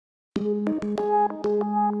To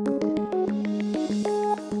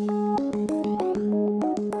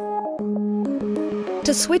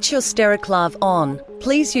switch your Stericlav on,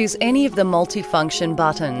 please use any of the multifunction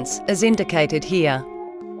buttons, as indicated here.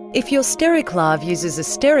 If your Stericlav uses a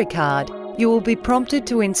Stericard, you will be prompted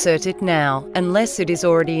to insert it now, unless it is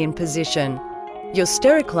already in position. Your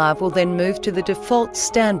Stericlav will then move to the default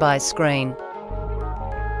standby screen.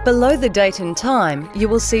 Below the date and time, you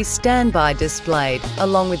will see standby displayed,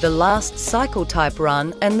 along with the last cycle type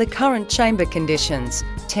run and the current chamber conditions,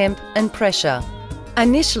 temp and pressure.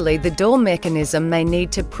 Initially, the door mechanism may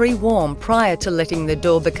need to pre-warm prior to letting the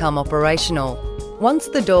door become operational. Once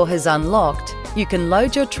the door has unlocked, you can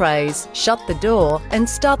load your trays, shut the door and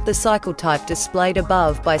start the cycle type displayed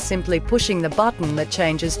above by simply pushing the button that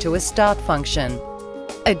changes to a start function.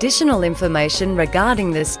 Additional information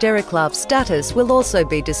regarding the Stericlav status will also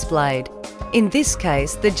be displayed. In this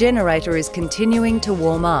case, the generator is continuing to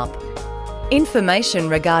warm up. Information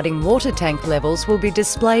regarding water tank levels will be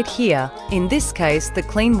displayed here. In this case, the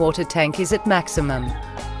clean water tank is at maximum.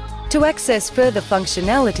 To access further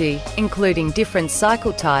functionality, including different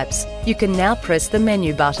cycle types, you can now press the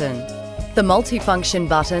menu button. The multifunction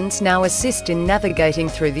buttons now assist in navigating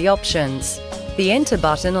through the options. The Enter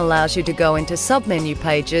button allows you to go into submenu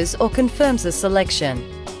pages or confirms a selection.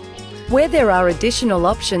 Where there are additional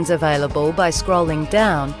options available by scrolling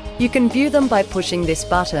down, you can view them by pushing this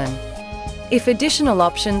button. If additional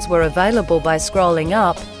options were available by scrolling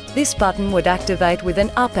up, this button would activate with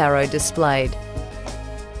an up arrow displayed.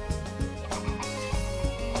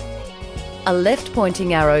 A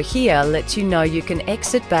left-pointing arrow here lets you know you can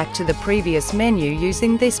exit back to the previous menu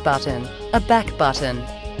using this button, a back button.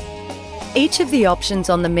 Each of the options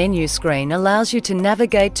on the menu screen allows you to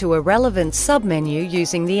navigate to a relevant submenu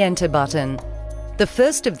using the Enter button. The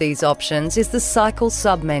first of these options is the Cycle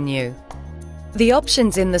submenu. The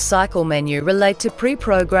options in the Cycle menu relate to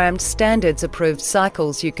pre-programmed standards-approved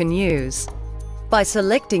cycles you can use. By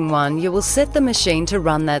selecting one, you will set the machine to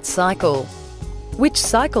run that cycle. Which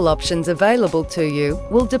cycle options available to you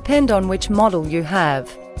will depend on which model you have.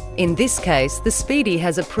 In this case, the Speedy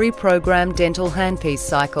has a pre-programmed dental handpiece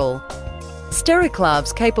cycle.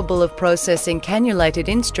 Stericlavs capable of processing cannulated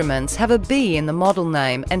instruments have a B in the model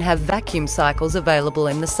name and have vacuum cycles available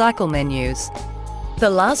in the cycle menus. The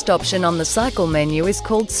last option on the cycle menu is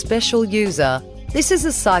called Special User. This is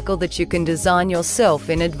a cycle that you can design yourself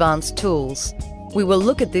in Advanced Tools. We will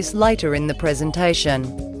look at this later in the presentation.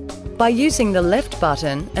 By using the left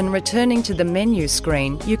button and returning to the menu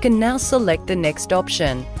screen, you can now select the next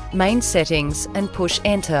option, Main Settings, and push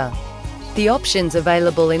Enter. The options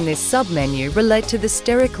available in this submenu relate to the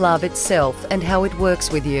Stericlav itself and how it works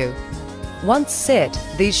with you. Once set,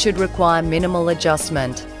 these should require minimal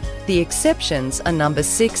adjustment. The exceptions are number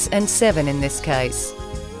 6 and 7 in this case.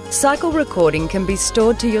 Cycle recording can be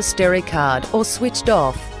stored to your Stericard or switched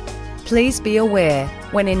off. Please be aware,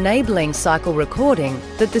 when enabling cycle recording,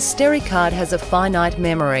 that the Stericard has a finite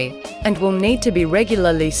memory and will need to be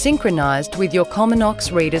regularly synchronized with your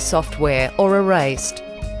Cominox reader software or erased.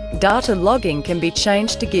 Data logging can be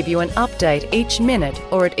changed to give you an update each minute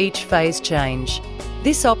or at each phase change.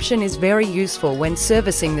 This option is very useful when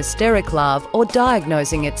servicing the Stericlav or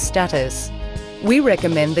diagnosing its status. We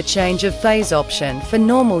recommend the change of phase option for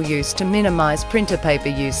normal use to minimize printer paper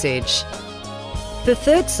usage. The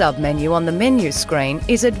third submenu on the menu screen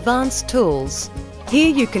is Advanced Tools.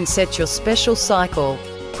 Here you can set your special cycle,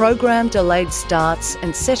 program delayed starts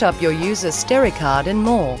and set up your user Stericard and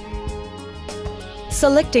more.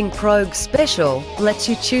 Selecting Prog Special lets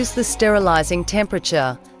you choose the sterilizing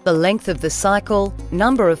temperature, the length of the cycle,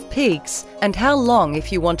 number of peaks, and how long if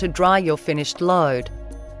you want to dry your finished load.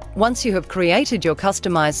 Once you have created your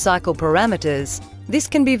customized cycle parameters, this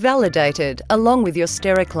can be validated along with your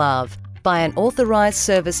Stericlav by an authorized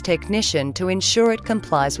service technician to ensure it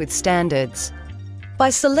complies with standards. By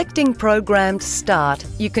selecting Programmed Start,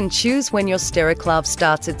 you can choose when your Stericlav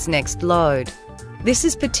starts its next load. This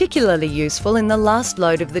is particularly useful in the last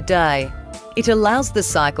load of the day. It allows the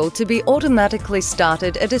cycle to be automatically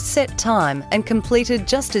started at a set time and completed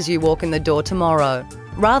just as you walk in the door tomorrow,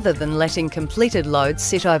 rather than letting completed loads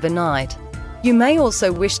sit overnight. You may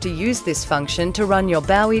also wish to use this function to run your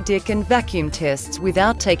Bowie Dick and vacuum tests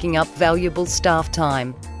without taking up valuable staff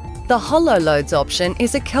time. The Hollow Loads option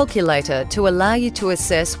is a calculator to allow you to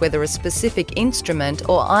assess whether a specific instrument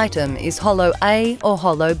or item is Hollow A or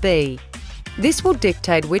Hollow B. This will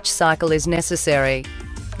dictate which cycle is necessary.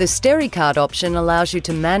 The Stericard option allows you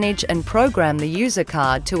to manage and program the user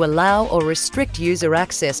card to allow or restrict user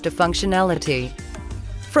access to functionality.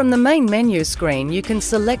 From the main menu screen, you can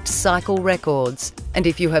select Cycle Records, and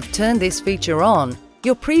if you have turned this feature on,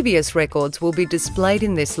 Your previous records will be displayed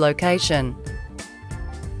in this location.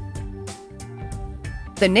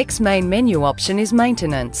 The next main menu option is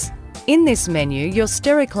Maintenance. In this menu, your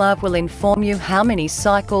Stericlav will inform you how many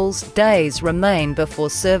cycles, days remain before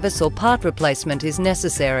service or part replacement is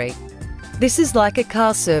necessary. This is like a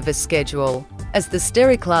car service schedule, as the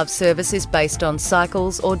Stericlav service is based on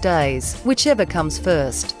cycles or days, whichever comes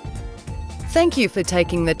first. Thank you for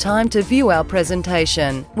taking the time to view our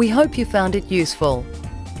presentation. We hope you found it useful.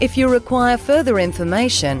 If you require further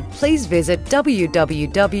information, please visit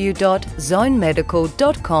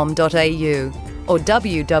www.zonemedical.com.au or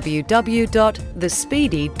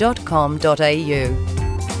www.thespeedy.com.au.